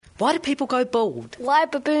Why do people go bald? Why are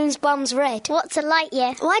baboons' bums red? What's a light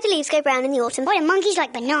year? Why do leaves go brown in the autumn? Why do monkeys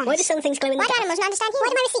like bananas? Why do some things glow in the dark? Why do animals not understand you? Why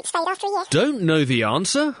do my receipts fade after a year? Don't know the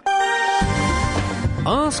answer?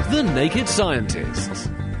 Ask the Naked Scientists.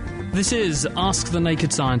 This is Ask the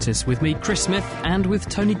Naked Scientist with me, Chris Smith, and with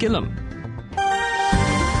Tony Gillam.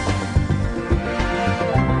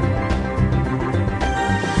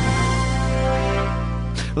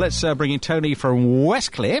 Let's bring in Tony from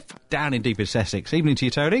Westcliff, down in deepest Essex. Evening to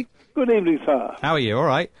you, Tony. Good evening, sir. How are you? All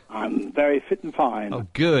right? I'm very fit and fine. Oh,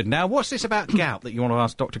 good. Now, what's this about gout that you want to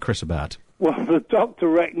ask Dr. Chris about? Well, the doctor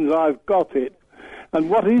reckons I've got it. And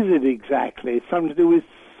what is it exactly? Something to do with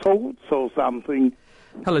salts or something?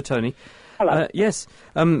 Hello, Tony. Hello. Yes,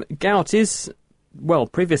 gout is, well,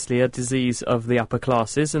 previously a disease of the upper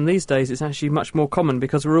classes, and these days it's actually much more common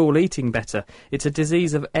because we're all eating better. It's a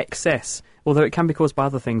disease of excess, although it can be caused by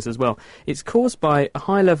other things as well. It's caused by a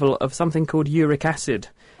high level of something called uric acid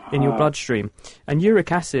in your bloodstream. And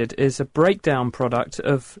uric acid is a breakdown product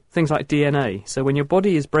of things like DNA. So when your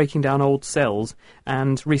body is breaking down old cells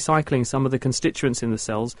and recycling some of the constituents in the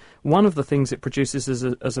cells, one of the things it produces as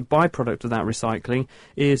a byproduct of that recycling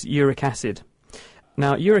is uric acid.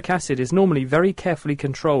 Now, uric acid is normally very carefully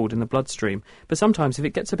controlled in the bloodstream, but sometimes if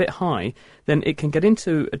it gets a bit high, then it can get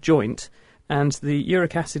into a joint, and the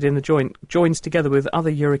uric acid in the joint joins together with other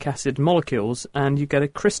uric acid molecules, and you get a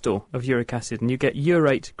crystal of uric acid, and you get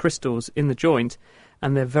urate crystals in the joint,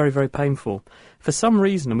 and they're very, very painful. For some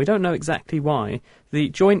reason, and we don't know exactly why, the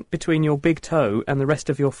joint between your big toe and the rest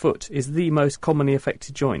of your foot is the most commonly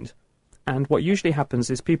affected joint. And what usually happens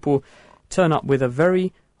is people turn up with a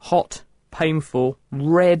very hot, painful,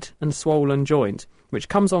 red and swollen joint, which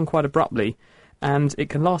comes on quite abruptly, and it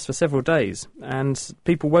can last for several days, and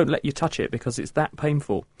people won't let you touch it because it's that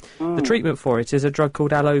painful. The treatment for it is a drug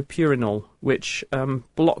called allopurinol, which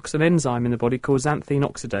blocks an enzyme in the body called xanthine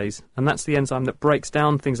oxidase, and that's the enzyme that breaks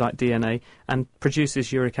down things like DNA and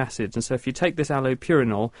produces uric acid. And so if you take this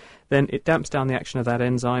allopurinol, then it damps down the action of that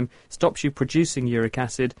enzyme, stops you producing uric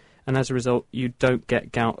acid, and as a result you don't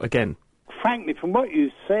get gout again. Frankly, from what you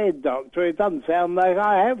said, Doctor, it doesn't sound like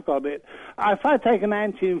I have got it. If I take an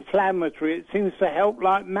anti-inflammatory, it seems to help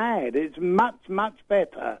like mad. It's much, much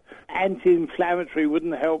better. Anti-inflammatory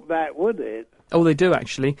wouldn't help that, would it? Oh, they do,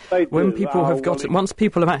 actually. They when do. people have got it, once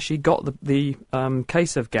people have actually got the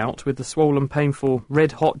case of gout with the swollen, painful,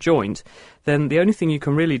 red-hot joint, then the only thing you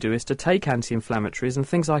can really do is to take anti-inflammatories, and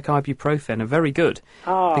things like ibuprofen are very good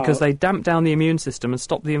because they damp down the immune system and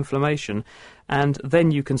stop the inflammation, and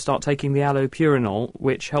then you can start taking the allopurinol,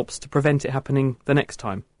 which helps to prevent it happening the next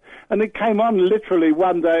time. And it came on literally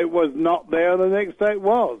one day it was not there, and the next day it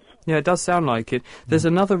was. Yeah, it does sound like it. There's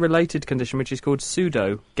another related condition which is called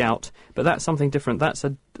pseudo-gout, but that's something different. That's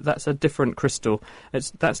a different crystal.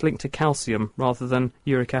 That's linked to calcium rather than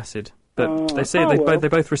uric acid. But they say they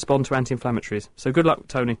both respond to anti-inflammatories. So good luck,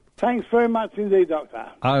 Tony. Thanks very much indeed, Doctor.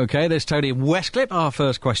 OK, there's Tony Westcliff. Our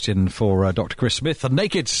first question for Dr. Chris Smith, the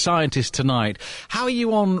Naked Scientist tonight. How are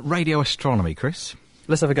you on radio astronomy, Chris?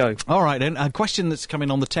 Let's have a go. All right, then. A question that's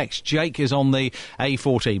coming on the text. Jake is on the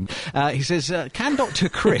A14. He says, can Dr.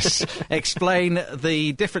 Chris explain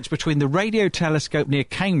the difference between the radio telescope near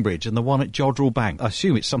Cambridge and the one at Jodrell Bank? I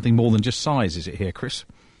assume it's something more than just size, is it here, Chris?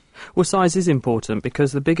 Well, size is important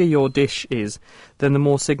because the bigger your dish is, then the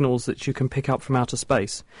more signals that you can pick up from outer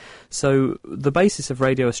space. So the basis of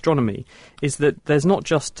radio astronomy is that there's not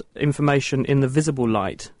just information in the visible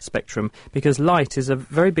light spectrum, because light is a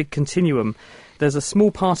very big continuum. There's a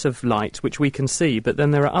small part of light which we can see, but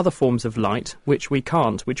then there are other forms of light which we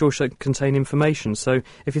can't, which also contain information. So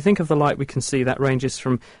if you think of the light we can see, that ranges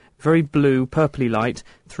from very blue, purpley light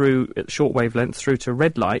through short wavelengths through to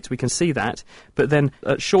red light. We can see that. But then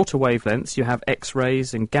at shorter wavelengths, you have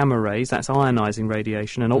X-rays and gamma rays. That's ionising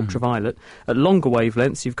radiation, and ultraviolet. At longer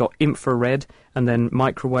wavelengths, you've got infrared and then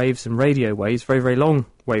microwaves and radio waves, very, very long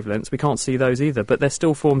wavelengths. We can't see those either, but they're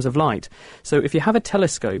still forms of light. So if you have a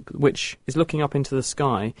telescope which is looking up into the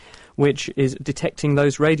sky, which is detecting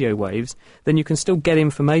those radio waves, then you can still get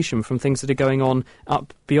information from things that are going on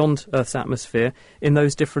up beyond Earth's atmosphere in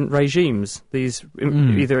those different regimes. These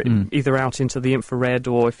either out into the infrared,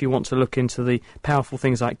 or if you want to look into the powerful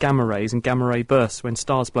things like gamma rays and gamma ray bursts when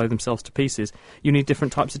stars blow themselves to pieces, you need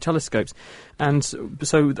different types of telescopes. And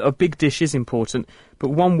so a big dish is important, but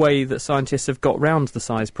one way that scientists have got round the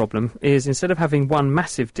size problem is instead of having one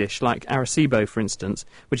massive dish like Arecibo, for instance,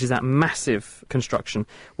 which is that massive construction,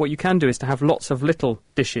 what you can do is to have lots of little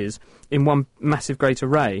dishes in one massive great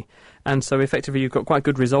array. And so effectively you've got quite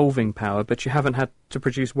good resolving power, but you haven't had to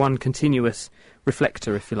produce one continuous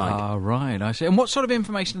reflector, if you like. Ah, right, I see. And what sort of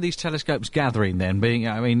information are these telescopes gathering then?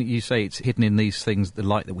 You say it's hidden in these things, the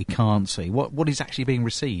light that we can't see. What is actually being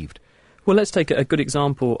received? Well, let's take a good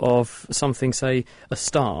example of something, say, a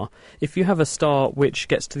star. If you have a star which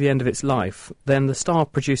gets to the end of its life, then the star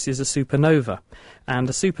produces a supernova. And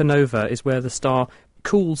a supernova is where the star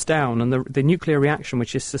cools down and the nuclear reaction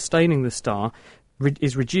which is sustaining the star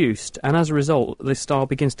is reduced, and as a result the star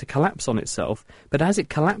begins to collapse on itself. But as it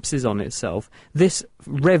collapses on itself, this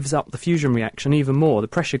revs up the fusion reaction even more. The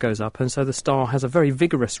pressure goes up, and so the star has a very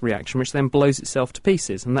vigorous reaction which then blows itself to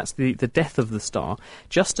pieces, and that's the death of the star.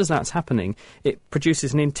 Just as that's happening, it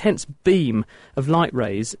produces an intense beam of light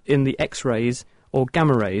rays in the X-rays or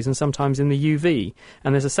gamma rays, and sometimes in the UV.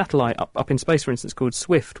 And there's a satellite up in space, for instance, called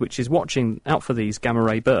SWIFT, which is watching out for these gamma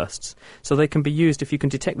ray bursts. So they can be used, if you can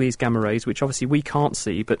detect these gamma rays, which obviously we can't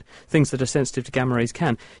see, but things that are sensitive to gamma rays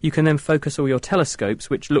can. You can then focus all your telescopes,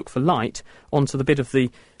 which look for light, onto the bit of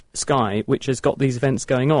the sky which has got these events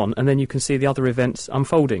going on, and then you can see the other events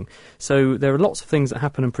unfolding. So there are lots of things that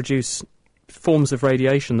happen and produce forms of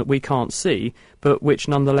radiation that we can't see, but which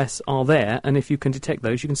nonetheless are there, and if you can detect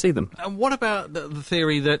those, you can see them. And what about the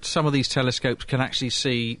theory that some of these telescopes can actually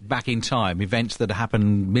see back in time, events that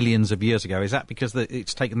happened millions of years ago? Is that because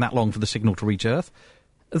it's taken that long for the signal to reach Earth?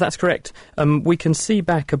 That's correct. We can see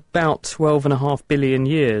back about 12.5 billion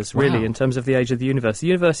years, really, Wow. in terms of the age of the universe. The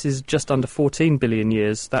universe is just under 14 billion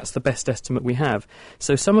years. That's the best estimate we have.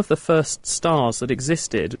 So some of the first stars that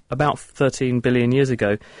existed about 13 billion years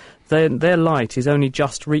ago, their light is only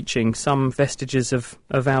just reaching some vestiges of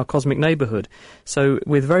our cosmic neighbourhood. So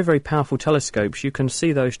with very, very powerful telescopes, you can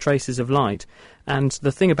see those traces of light. And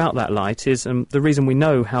the thing about that light is, the reason we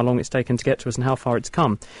know how long it's taken to get to us and how far it's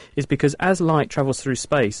come, is because as light travels through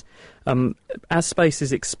space, as space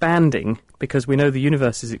is expanding, because we know the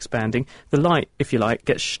universe is expanding, the light, if you like,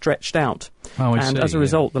 gets stretched out. Oh, I and see, as a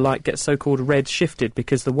result, the light gets so-called red shifted,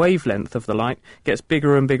 because the wavelength of the light gets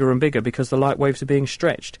bigger and bigger and bigger because the light waves are being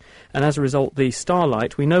stretched. And as a result, the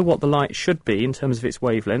starlight, we know what the light should be in terms of its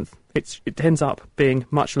wavelength. It ends up being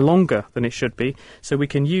much longer than it should be, so we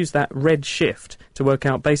can use that red shift to work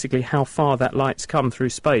out basically how far that light's come through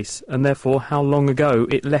space, and therefore how long ago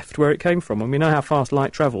it left where it came from. And we know how fast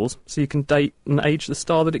light travels, so you can date and age the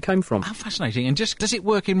star that it came from. How fascinating. And just does it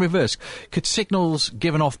work in reverse? Could signals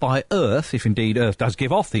given off by Earth, if indeed Earth does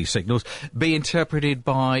give off these signals, be interpreted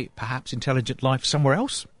by perhaps intelligent life somewhere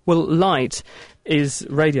else? Well, light is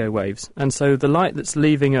radio waves, and so the light that's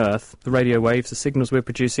leaving Earth, the radio waves, the signals we're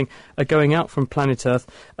producing, are going out from planet Earth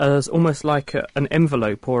as almost like an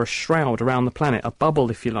envelope or a shroud around the planet, a bubble,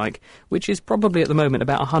 if you like, which is probably at the moment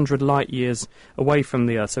about 100 light years away from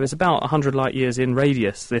the Earth. So it's about 100 light years in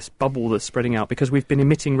radius, this bubble that's spreading out, because we've been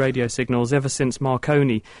emitting radio signals ever since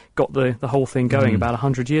Marconi got the whole thing going about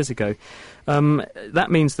 100 years ago. That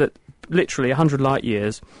means that literally 100 light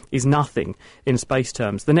years is nothing in space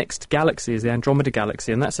terms. The next galaxy is the Andromeda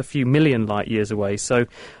Galaxy, and that's a few million light years away. So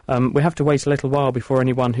we have to wait a little while before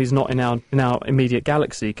anyone who's not in our immediate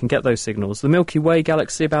galaxy can get those signals. The Milky Way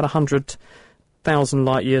galaxy, about 100,000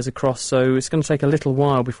 light years across, so it's going to take a little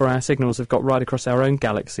while before our signals have got right across our own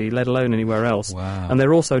galaxy, let alone anywhere else. Wow. And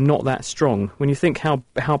they're also not that strong. When you think how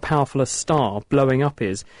powerful a star blowing up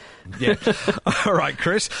is. Yeah. All right,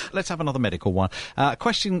 Chris, let's have another medical one. A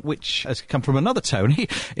question which has come from another Tony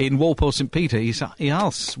in Walpole St Peter. He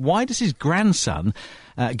asks, why does his grandson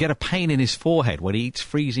get a pain in his forehead when he eats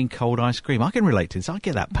freezing cold ice cream? I can relate to this. I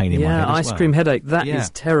get that pain in my head as ice well. cream headache. That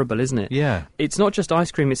is terrible, isn't it? Yeah. It's not just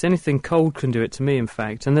ice cream, it's anything cold can do it to me, in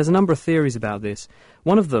fact. And there's a number of theories about this.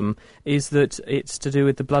 One of them is that it's to do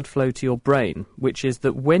with the blood flow to your brain, which is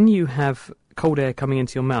that when you have cold air coming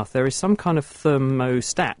into your mouth, there is some kind of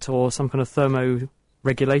thermostat or some kind of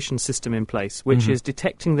thermoregulation system in place, which is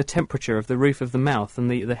detecting the temperature of the roof of the mouth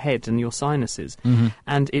and the head and your sinuses.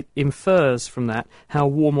 And it infers from that how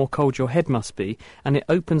warm or cold your head must be, and it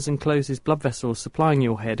opens and closes blood vessels supplying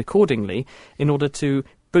your head accordingly in order to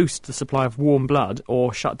boost the supply of warm blood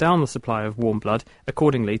or shut down the supply of warm blood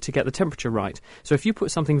accordingly to get the temperature right. So if you put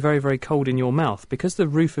something very, very cold in your mouth, because the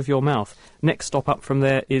roof of your mouth, next stop up from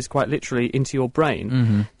there is quite literally into your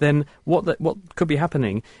brain, then what could be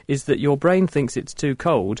happening is that your brain thinks it's too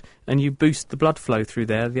cold and you boost the blood flow through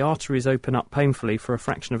there, the arteries open up painfully for a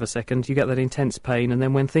fraction of a second, you get that intense pain, and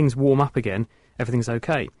then when things warm up again, everything's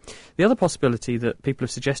okay. The other possibility that people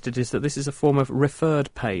have suggested is that this is a form of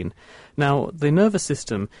referred pain. Now, the nervous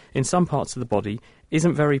system in some parts of the body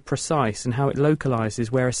isn't very precise in how it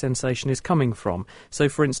localises where a sensation is coming from. So,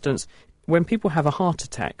 for instance, when people have a heart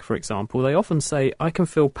attack, for example, they often say, I can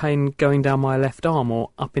feel pain going down my left arm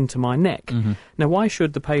or up into my neck. Mm-hmm. Now, why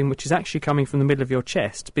should the pain, which is actually coming from the middle of your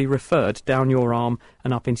chest, be referred down your arm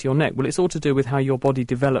and up into your neck? Well, it's all to do with how your body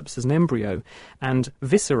develops as an embryo. And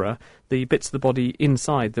viscera, the bits of the body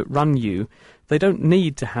inside that run you, they don't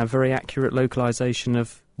need to have very accurate localisation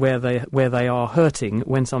of where they are hurting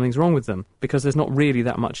when something's wrong with them, because there's not really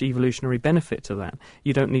that much evolutionary benefit to that.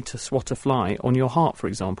 You don't need to swat a fly on your heart, for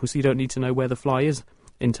example, so you don't need to know where the fly is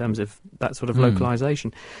in terms of that sort of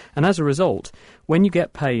localisation. And as a result, when you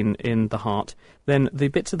get pain in the heart, then the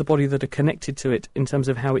bits of the body that are connected to it in terms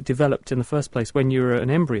of how it developed in the first place when you were an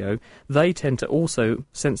embryo, they tend to also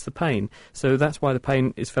sense the pain. So that's why the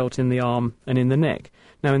pain is felt in the arm and in the neck.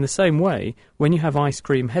 Now, in the same way, when you have ice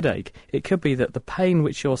cream headache, it could be that the pain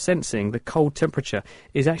which you're sensing, the cold temperature,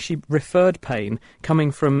 is actually referred pain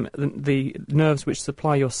coming from the nerves which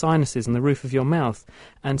supply your sinuses and the roof of your mouth.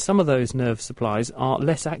 And some of those nerve supplies are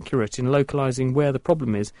less accurate in localising where the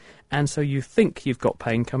problem is, and so you think you've got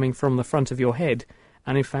pain coming from the front of your head,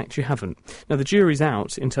 and in fact you haven't. Now, the jury's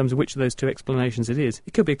out in terms of which of those two explanations it is.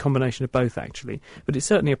 It could be a combination of both, actually, but it's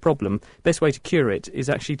certainly a problem. Best way to cure it is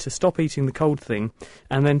actually to stop eating the cold thing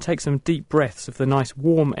and then take some deep breaths of the nice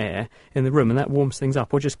warm air in the room, and that warms things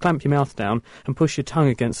up. Or just clamp your mouth down and push your tongue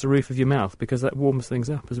against the roof of your mouth, because that warms things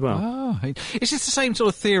up as well. Oh, is this the same sort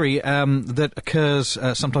of theory that occurs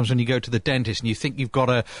sometimes when you go to the dentist and you think you've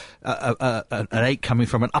got an ache coming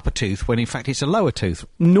from an upper tooth when in fact it's a lower tooth?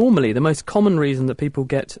 Normally, the most common reason that people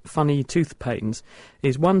get funny tooth pains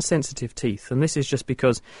is one, sensitive teeth, and this is just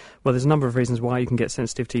because, well, there's a number of reasons why you can get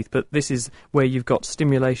sensitive teeth, but this is where you've got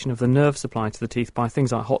stimulation of the nerve supply to the teeth by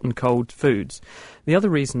things like hot and cold foods. The other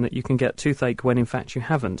reason that you can get toothache when in fact you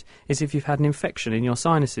haven't is if you've had an infection in your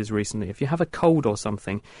sinuses recently. If you have a cold or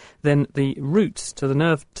something, then the roots to the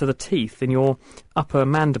nerve to the teeth in your upper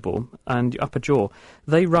mandible and your upper jaw,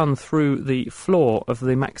 they run through the floor of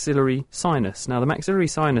the maxillary sinus. Now, the maxillary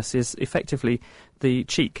sinus is effectively the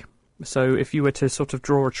cheek. So if you were to sort of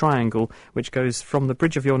draw a triangle which goes from the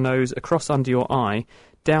bridge of your nose across under your eye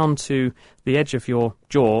down to the edge of your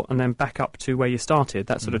jaw and then back up to where you started,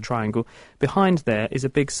 that sort of triangle, behind there is a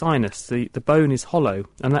big sinus. The bone is hollow,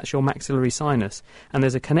 and that's your maxillary sinus, and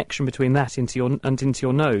there's a connection between that into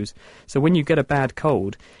your nose. So when you get a bad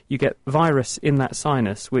cold, you get virus in that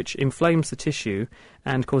sinus which inflames the tissue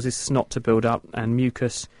and causes snot to build up and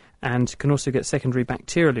mucus, and can also get secondary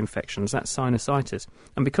bacterial infections. That's sinusitis.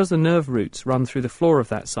 And because the nerve roots run through the floor of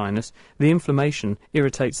that sinus, the inflammation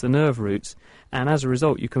irritates the nerve roots, and as a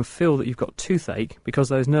result you can feel that you've got toothache because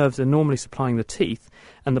those nerves are normally supplying the teeth,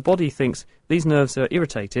 and the body thinks these nerves are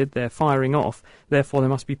irritated, they're firing off, therefore there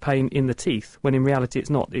must be pain in the teeth, when in reality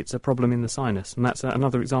it's not. It's a problem in the sinus, and that's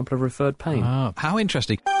another example of referred pain. Oh, how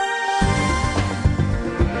interesting.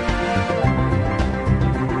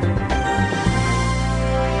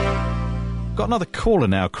 Got another caller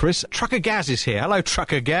now, Chris. Trucker Gaz is here. Hello,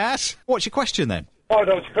 Trucker Gaz. What's your question then? Hi,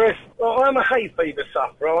 Dr. Chris. Well, I'm a hay fever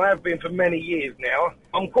sufferer. I have been for many years now.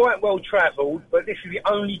 I'm quite well travelled, but this is the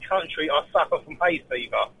only country I suffer from hay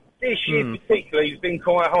fever. This year particularly has been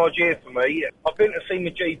quite a hard year for me. I've been to see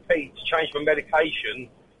my GP to change my medication,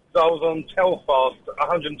 so I was on Telfast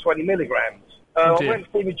 120 milligrams. I went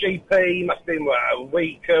to see my GP, must have been a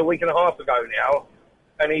week and a half ago now,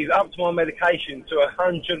 and he's upped my medication to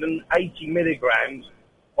 180 milligrams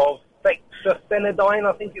of fexofenadine,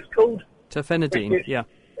 I think it's called. Terfenadine, yeah.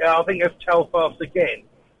 Yeah, I think it's Telfast again.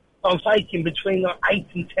 I'm taking between 8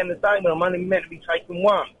 and 10 a day when I'm only meant to be taking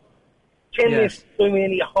one. Can this do me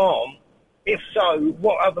any harm? If so,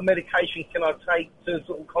 what other medication can I take to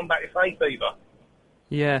sort of combat this hay fever?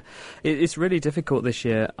 Yeah, it's really difficult this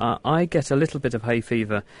year. I get a little bit of hay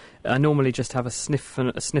fever. I normally just have a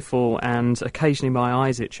sniffle, and occasionally my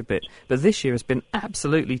eyes itch a bit. But this year has been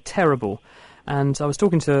absolutely terrible. And I was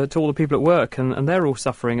talking to all the people at work, and they're all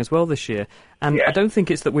suffering as well this year. And I don't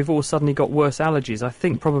think it's that we've all suddenly got worse allergies. I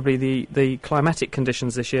think probably the climatic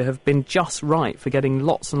conditions this year have been just right for getting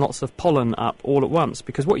lots and lots of pollen up all at once.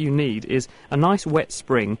 Because what you need is a nice wet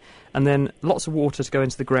spring, and then lots of water to go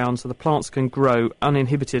into the ground so the plants can grow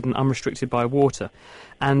uninhibited and unrestricted by water.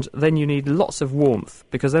 And then you need lots of warmth,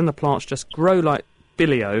 because then the plants just grow like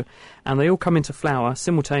bilio, and they all come into flower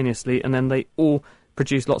simultaneously, and then they all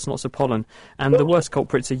produce lots and lots of pollen. And the worst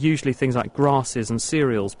culprits are usually things like grasses and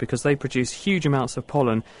cereals, because they produce huge amounts of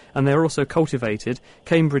pollen, and they're also cultivated.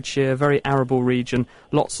 Cambridgeshire, very arable region,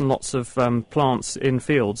 lots and lots of plants in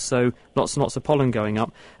fields, so lots and lots of pollen going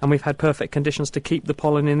up. And we've had perfect conditions to keep the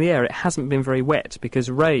pollen in the air. It hasn't been very wet, because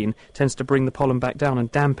rain tends to bring the pollen back down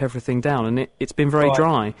and damp everything down, and it's been very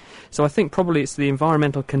dry. So I think probably it's the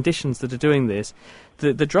environmental conditions that are doing this.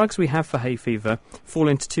 The drugs we have for hay fever fall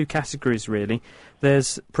into two categories, really.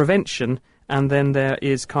 There's prevention, and then there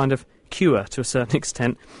is kind of cure to a certain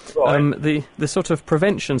extent. Right. The sort of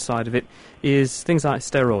prevention side of it is things like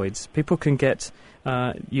steroids. People can get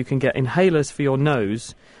you can get inhalers for your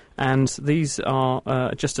nose, and these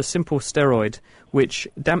are just a simple steroid which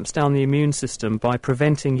damps down the immune system by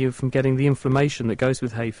preventing you from getting the inflammation that goes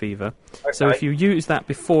with hay fever. Okay. So if you use that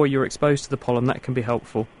before you're exposed to the pollen, that can be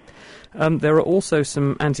helpful. There are also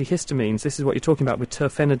some antihistamines. This is what you're talking about with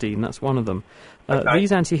terfenadine. That's one of them.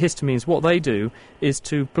 These antihistamines, what they do is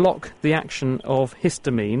to block the action of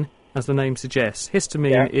histamine, as the name suggests.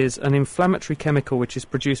 Histamine is an inflammatory chemical which is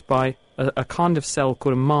produced by a kind of cell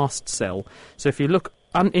called a mast cell. So if you look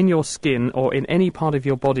in your skin or in any part of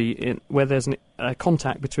your body where there's a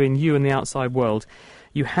contact between you and the outside world,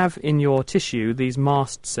 you have in your tissue these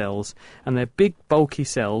mast cells, and they're big, bulky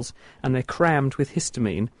cells, and they're crammed with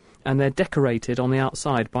histamine. And they're decorated on the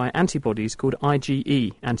outside by antibodies called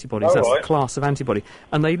IgE antibodies. That's the class of antibody.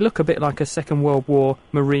 And they look a bit like a Second World War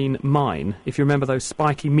marine mine, if you remember those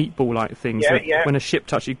spiky meatball-like things that when a ship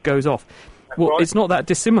touches it goes off. Well, it's not that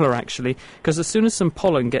dissimilar, actually, because as soon as some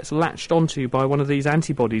pollen gets latched onto by one of these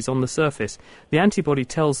antibodies on the surface, the antibody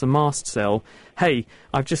tells the mast cell, hey,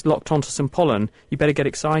 I've just locked onto some pollen, you better get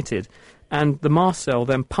excited. And the mast cell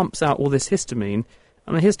then pumps out all this histamine,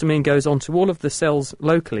 and the histamine goes onto all of the cells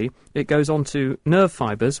locally. It goes onto nerve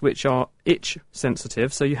fibres, which are itch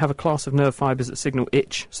sensitive. So you have a class of nerve fibres that signal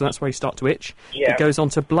itch, so that's where you start to itch. Yeah. It goes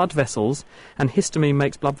onto blood vessels, and histamine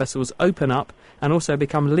makes blood vessels open up and also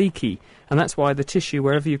become leaky. And that's why the tissue,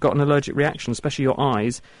 wherever you've got an allergic reaction, especially your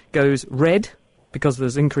eyes, goes red because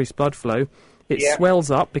there's increased blood flow. It swells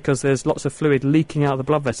up because there's lots of fluid leaking out of the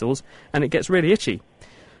blood vessels, and it gets really itchy.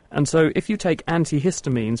 And so if you take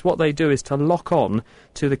antihistamines, what they do is to lock on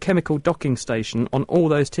to the chemical docking station on all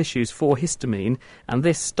those tissues for histamine, and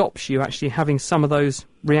this stops you actually having some of those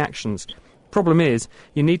reactions. Problem is,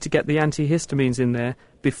 you need to get the antihistamines in there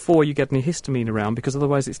before you get any histamine around, because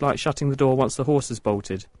otherwise it's like shutting the door once the horse has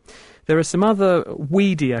bolted. There are some other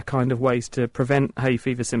weedier kind of ways to prevent hay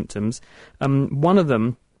fever symptoms. One of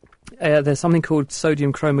them, there's something called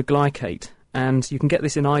sodium chromoglycate, and you can get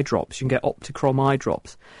this in eye drops. You can get Opticrom eye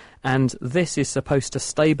drops, and this is supposed to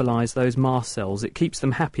stabilise those mast cells. It keeps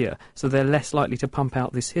them happier, so they're less likely to pump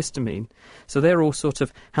out this histamine. So they're all sort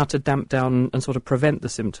of how to damp down and sort of prevent the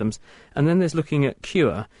symptoms. And then there's looking at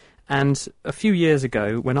cure. And a few years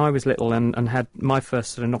ago, when I was little and had my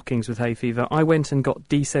first sort of knockings with hay fever, I went and got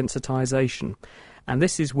desensitisation. And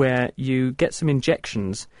this is where you get some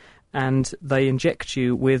injections, and they inject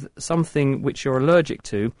you with something which you're allergic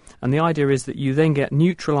to, and the idea is that you then get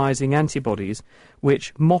neutralising antibodies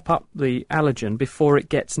which mop up the allergen before it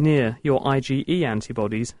gets near your IgE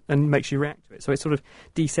antibodies and makes you react to it. So it sort of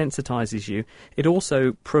desensitises you. It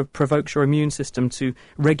also provokes your immune system to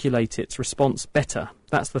regulate its response better.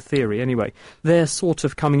 That's the theory, anyway. They're sort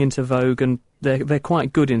of coming into vogue, and they're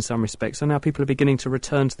quite good in some respects. So now people are beginning to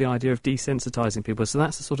return to the idea of desensitising people. So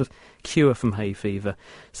that's a sort of cure from hay fever.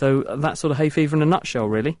 So that's sort of hay fever in a nutshell,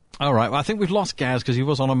 really. All right. Well, I think we've lost Gaz because he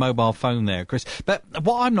was on a mobile phone there, Chris. But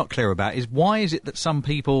what I'm not clear about is why is it that some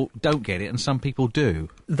people don't get it and some people do?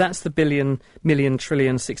 That's the billion, million,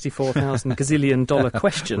 trillion, 64,000 gazillion dollar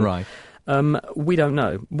question. Right. We don't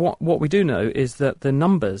know. What we do know is that the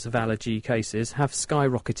numbers of allergy cases have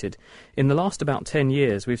skyrocketed. In the last about 10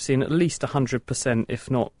 years, we've seen at least 100%,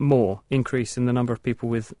 if not more, increase in the number of people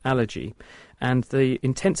with allergy. And the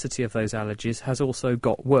intensity of those allergies has also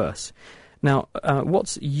got worse. Now,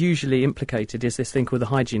 what's usually implicated is this thing called the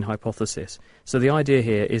hygiene hypothesis. So the idea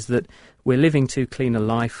here is that we're living too clean a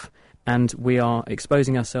life, and we are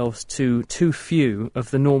exposing ourselves to too few of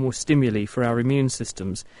the normal stimuli for our immune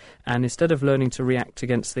systems. And instead of learning to react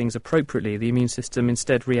against things appropriately, the immune system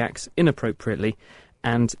instead reacts inappropriately,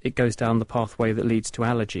 and it goes down the pathway that leads to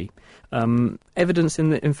allergy. Evidence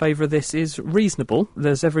in favour of this is reasonable.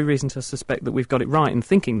 There's every reason to suspect that we've got it right in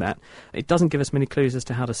thinking that. It doesn't give us many clues as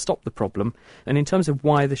to how to stop the problem. And in terms of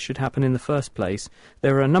why this should happen in the first place,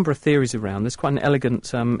 there are a number of theories around. There's quite an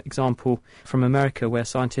elegant example from America where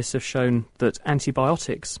scientists have shown that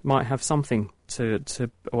antibiotics might have something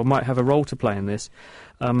or might have a role to play in this.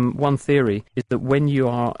 One theory is that when you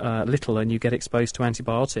are little and you get exposed to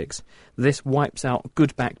antibiotics, this wipes out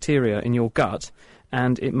good bacteria in your gut,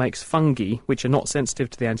 and it makes fungi, which are not sensitive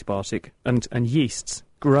to the antibiotic, and yeasts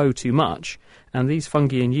grow too much, and these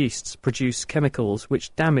fungi and yeasts produce chemicals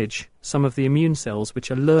which damage some of the immune cells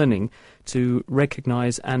which are learning to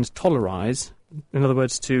recognise and tolerise, in other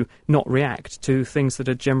words, to not react to things that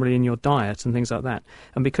are generally in your diet and things like that.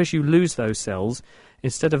 And because you lose those cells,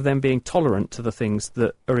 instead of them being tolerant to the things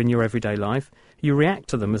that are in your everyday life, you react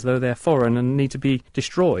to them as though they're foreign and need to be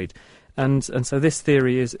destroyed. And so this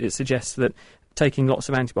theory it suggests that taking lots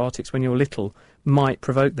of antibiotics when you're little might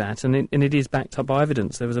provoke that, and it is backed up by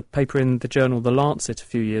evidence. There was a paper in the journal The Lancet a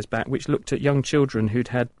few years back which looked at young children who'd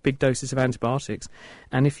had big doses of antibiotics,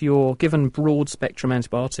 and if you're given broad-spectrum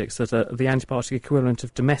antibiotics that are the antibiotic equivalent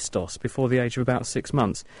of Domestos before the age of about 6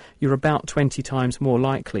 months, you're about 20 times more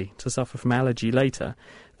likely to suffer from allergy later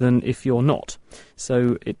than if you're not.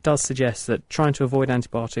 So it does suggest that trying to avoid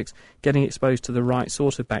antibiotics, getting exposed to the right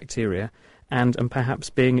sort of bacteria, and perhaps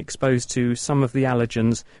being exposed to some of the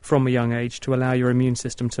allergens from a young age to allow your immune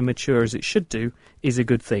system to mature as it should do is a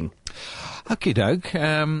good thing. Okie doke.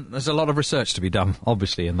 There's a lot of research to be done,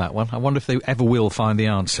 obviously, in that one. I wonder if they ever will find the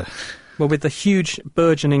answer. Well, with the huge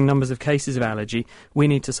burgeoning numbers of cases of allergy, we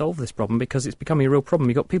need to solve this problem because it's becoming a real problem.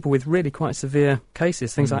 You've got people with really quite severe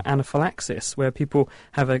cases, things like anaphylaxis, where people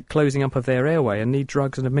have a closing up of their airway and need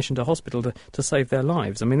drugs and admission to hospital to save their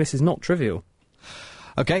lives. I mean, this is not trivial.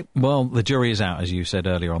 OK, well, the jury is out, as you said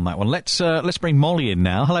earlier on that one. Let's bring Molly in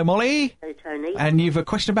now. Hello, Molly. Hello, Tony. And you've a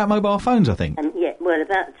question about mobile phones, I think. Yeah, well,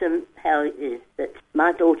 about how it is that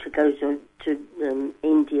my daughter goes on to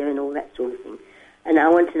India and all that sort of thing. And I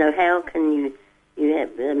want to know, how can you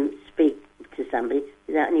speak to somebody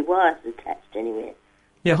without any wires attached anywhere?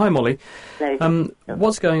 Yeah, hi Molly. So,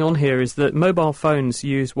 what's going on here is that mobile phones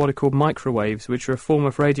use what are called microwaves, which are a form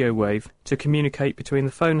of radio wave, to communicate between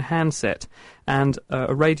the phone handset and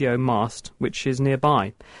a radio mast which is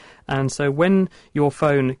nearby. And so when your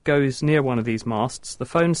phone goes near one of these masts, the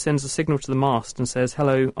phone sends a signal to the mast and says,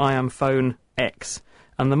 "Hello, I am phone X."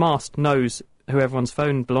 And the mast knows who everyone's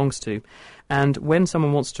phone belongs to. And when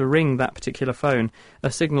someone wants to ring that particular phone,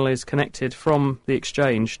 a signal is connected from the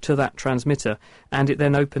exchange to that transmitter, and it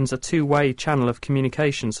then opens a two-way channel of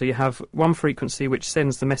communication. So you have one frequency which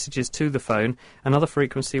sends the messages to the phone, another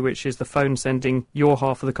frequency which is the phone sending your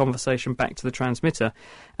half of the conversation back to the transmitter,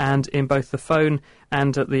 and in both the phone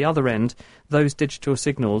and at the other end, those digital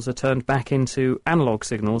signals are turned back into analog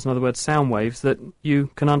signals, in other words, sound waves that you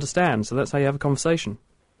can understand. So that's how you have a conversation.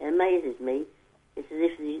 It amazes me. It's as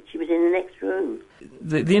if she was in the next room.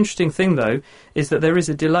 The interesting thing, though, is that there is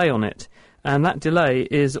a delay on it. And that delay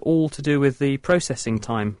is all to do with the processing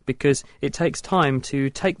time, because it takes time to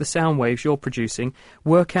take the sound waves you're producing,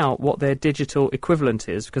 work out what their digital equivalent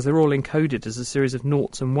is, because they're all encoded as a series of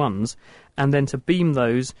noughts and ones, and then to beam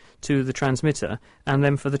those to the transmitter, and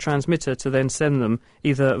then for the transmitter to then send them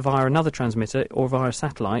either via another transmitter or via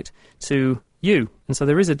satellite to you. And so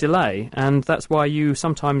there is a delay, and that's why you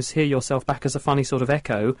sometimes hear yourself back as a funny sort of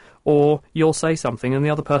echo, or you'll say something and the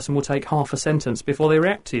other person will take half a sentence before they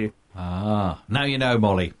react to you. Ah, now you know,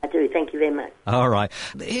 Molly. I do, thank you very much. All right.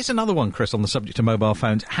 Here's another one, Chris, on the subject of mobile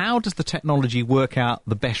phones. How does the technology work out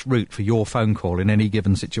the best route for your phone call in any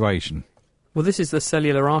given situation? Well, this is the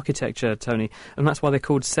cellular architecture, Tony, and that's why they're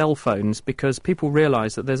called cell phones, because people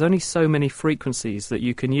realise that there's only so many frequencies that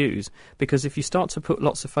you can use, because if you start to put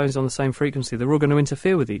lots of phones on the same frequency, they're all going to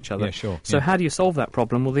interfere with each other. Yeah, sure. So how do you solve that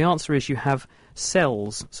problem? Well, the answer is you have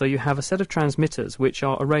cells. So you have a set of transmitters which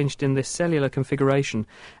are arranged in this cellular configuration,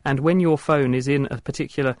 and when your phone is in a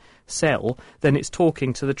particular cell, then it's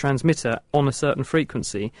talking to the transmitter on a certain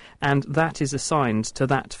frequency, and that is assigned to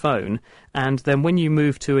that phone, and then when you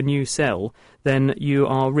move to a new cell, then you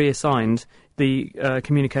are reassigned the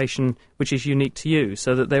communication which is unique to you,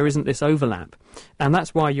 so that there isn't this overlap. And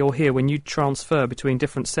that's why you'll hear when you transfer between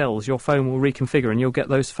different cells, your phone will reconfigure and you'll get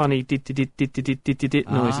those funny dit-dit-dit-dit-dit-dit-dit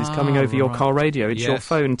noises coming over your car radio. It's your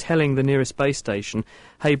phone telling the nearest base station,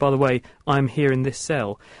 hey, by the way, I'm here in this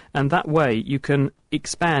cell. And that way you can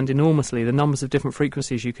expand enormously the numbers of different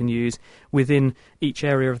frequencies you can use within each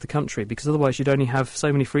area of the country, because otherwise you'd only have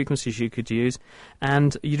so many frequencies you could use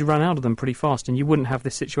and you'd run out of them pretty fast, and you wouldn't have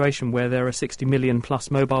this situation where there are 60 million plus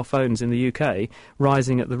mobile phones in the UK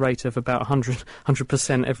rising at the rate of about 100%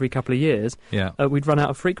 every couple of years. We'd run out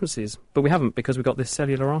of frequencies, but we haven't, because we've got this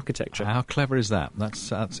cellular architecture. How clever is that?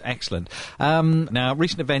 That's excellent. Now,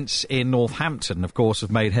 recent events in Northampton, of course,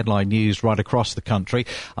 have made headline news right across the country.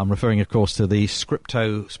 I'm referring, of course, to the script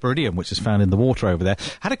cryptosporidium, which is found in the water over there.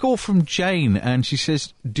 Had a call from Jane, and she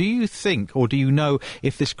says, do you think, or do you know,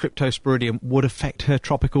 if this cryptosporidium would affect her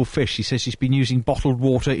tropical fish? She says she's been using bottled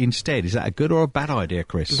water instead. Is that a good or a bad idea,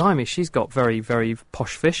 Chris? Blimey, she's got very, very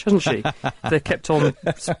posh fish, hasn't she? They're kept on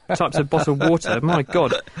types of bottled water. My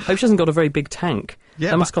God. Hope she hasn't got a very big tank.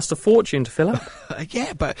 Yeah, that must cost a fortune to fill up.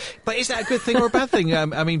 Yeah, but is that a good thing or a bad thing?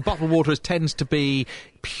 I mean, bottled water tends to be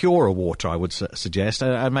purer water, I would suggest,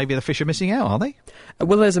 and maybe the fish are missing out, are they?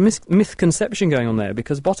 Well, there's a misconception going on there,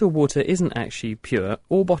 because bottled water isn't actually pure.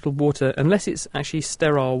 All bottled water, unless it's actually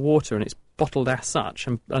sterile water and it's bottled as such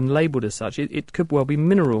and labelled as such, it could well be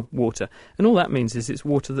mineral water. And all that means is it's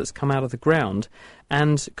water that's come out of the ground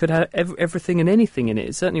and could have everything and anything in it.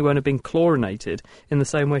 It certainly won't have been chlorinated in the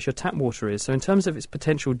same way as your tap water is. So in terms of its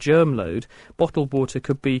potential germ load, bottled water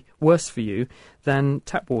could be worse for you than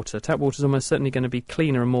tap water. Tap water is almost certainly going to be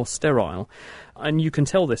cleaner and more sterile. And you can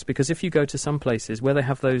tell this because if you go to some places where they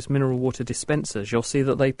have those mineral water dispensers, you'll see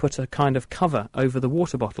that they put a kind of cover over the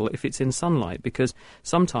water bottle if it's in sunlight, because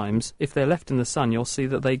sometimes if they're left in the sun, you'll see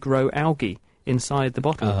that they grow algae inside the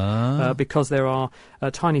bottle because there are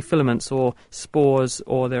tiny filaments or spores,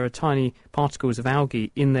 or there are tiny particles of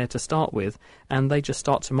algae in there to start with, and they just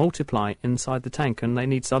start to multiply inside the tank, and they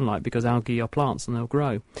need sunlight because algae are plants and they'll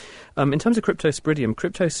grow. In terms of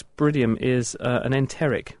cryptosporidium is an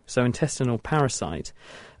enteric, so intestinal parasite,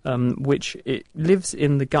 which it lives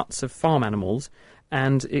in the guts of farm animals.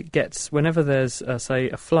 And it gets, whenever there's, say,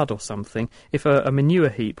 a flood or something, if a manure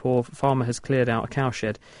heap or a farmer has cleared out a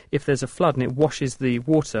cowshed, if there's a flood and it washes the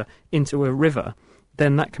water into a river,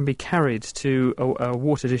 then that can be carried to a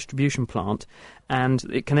water distribution plant, and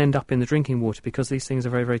it can end up in the drinking water because these things are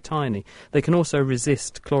very, very tiny. They can also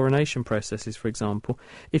resist chlorination processes, for example.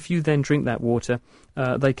 If you then drink that water,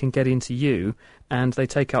 they can get into you, and they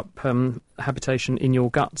take up habitation in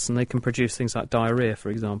your guts, and they can produce things like diarrhoea, for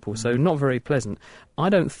example. So not very pleasant. I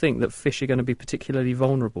don't think that fish are going to be particularly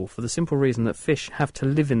vulnerable, for the simple reason that fish have to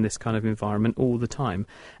live in this kind of environment all the time.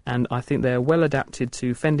 And I think they're well adapted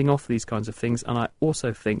to fending off these kinds of things, and I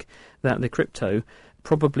also think that the crypto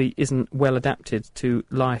probably isn't well adapted to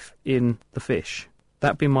life in the fish.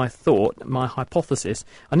 That'd be my thought, my hypothesis.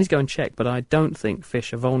 I need to go and check, but I don't think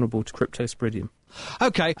fish are vulnerable to cryptosporidium.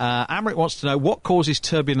 OK, Amrit wants to know what causes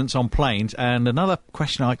turbulence on planes, and another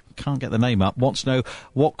question, I can't get the name up, wants to know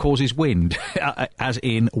what causes wind, as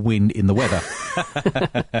in wind in the weather.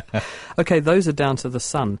 OK, those are down to the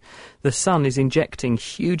sun. The sun is injecting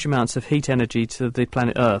huge amounts of heat energy to the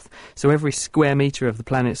planet Earth, so every square metre of the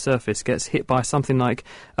planet's surface gets hit by something like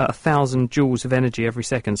 1,000 joules of energy every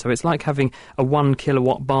second. So it's like having a 1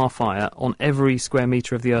 kilowatt bar fire on every square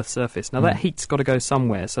metre of the Earth's surface. Now that heat's got to go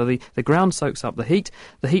somewhere, so the ground soaks up the heat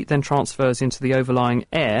then transfers into the overlying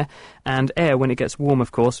air, and air, when it gets warm,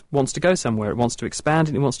 of course, wants to go somewhere. It wants to expand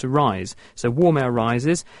and it wants to rise. So warm air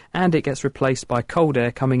rises, and it gets replaced by cold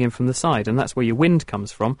air coming in from the side, and that's where your wind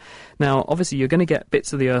comes from. Now, obviously, you're going to get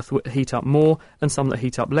bits of the Earth that heat up more and some that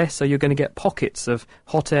heat up less, so you're going to get pockets of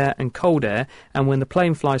hot air and cold air, and when the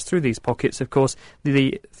plane flies through these pockets, of course,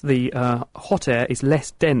 the hot air is less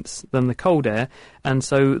dense than the cold air, and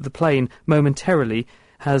so the plane momentarily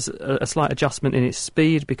has a slight adjustment in its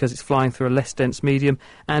speed because it's flying through a less dense medium,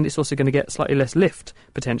 and it's also going to get slightly less lift,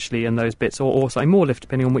 potentially, in those bits, or slightly more lift,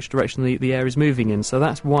 depending on which direction the air is moving in. So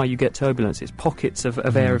that's why you get turbulence. It's pockets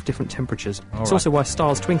of air of different temperatures. It's also why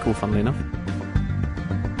stars twinkle, funnily enough.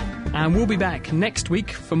 And we'll be back next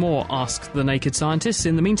week for more Ask the Naked Scientists.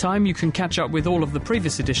 In the meantime, you can catch up with all of the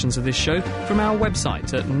previous editions of this show from our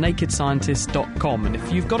website at nakedscientist.com. And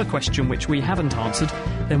if you've got a question which we haven't answered,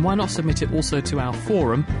 then why not submit it also to our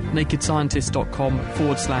forum,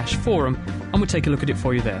 nakedscientist.com/forum, and we'll take a look at it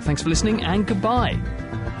for you there. Thanks for listening, and goodbye.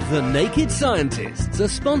 The Naked Scientists are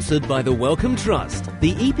sponsored by the Wellcome Trust,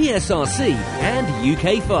 the EPSRC and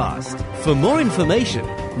UK Fast. For more information,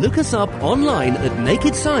 look us up online at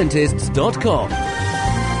nakedscientists.com.